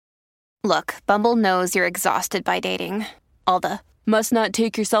Look, Bumble knows you're exhausted by dating. All the must not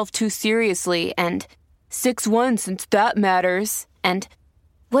take yourself too seriously and 6'1" since that matters. And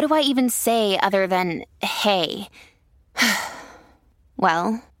what do I even say other than hey?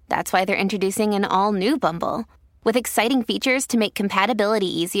 Well, that's why they're introducing an all-new Bumble with exciting features to make compatibility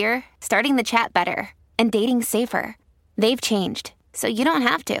easier, starting the chat better, and dating safer. They've changed, so you don't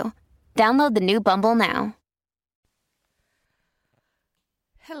have to. Download the new Bumble now.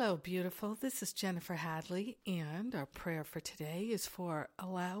 Hello, beautiful. This is Jennifer Hadley, and our prayer for today is for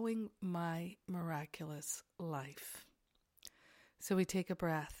allowing my miraculous life. So we take a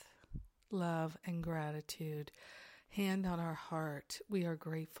breath, love and gratitude, hand on our heart. We are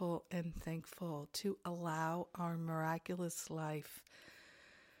grateful and thankful to allow our miraculous life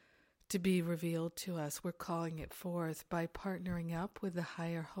to be revealed to us. We're calling it forth by partnering up with the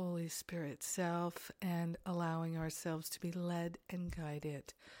higher Holy Spirit self and allowing ourselves to be led and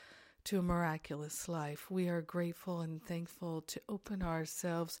guided to a miraculous life. We are grateful and thankful to open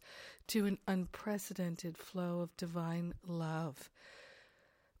ourselves to an unprecedented flow of divine love.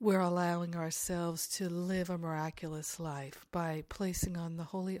 We're allowing ourselves to live a miraculous life by placing on the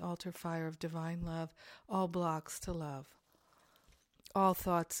holy altar fire of divine love all blocks to love, all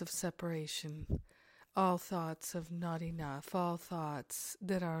thoughts of separation, all thoughts of not enough, all thoughts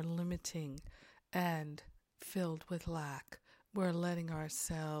that are limiting and filled with lack. We're letting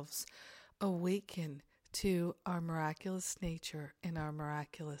ourselves awaken to our miraculous nature in our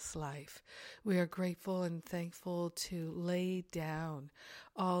miraculous life. We are grateful and thankful to lay down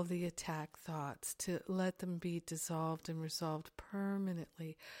all the attack thoughts, to let them be dissolved and resolved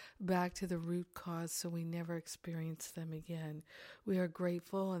permanently back to the root cause so we never experience them again. We are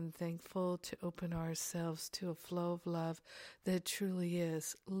grateful and thankful to open ourselves to a flow of love that truly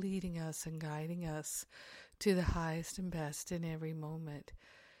is leading us and guiding us to the highest and best in every moment.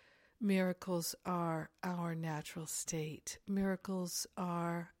 Miracles are our natural state. Miracles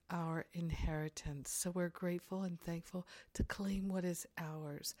are our inheritance. So we're grateful and thankful to claim what is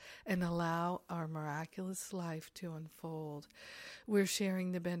ours and allow our miraculous life to unfold. We're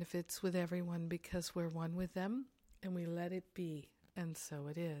sharing the benefits with everyone because we're one with them, and we let it be. And so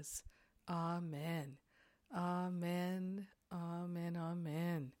it is. Amen. Amen. Amen.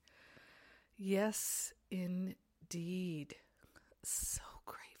 Amen. Yes, indeed. So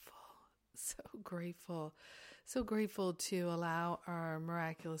grateful to allow our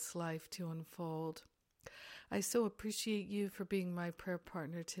miraculous life to unfold. I so appreciate you for being my prayer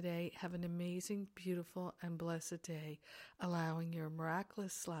partner today. Have an amazing, beautiful, and blessed day, allowing your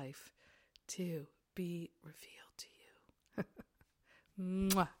miraculous life to be revealed to you.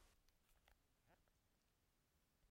 Mwah.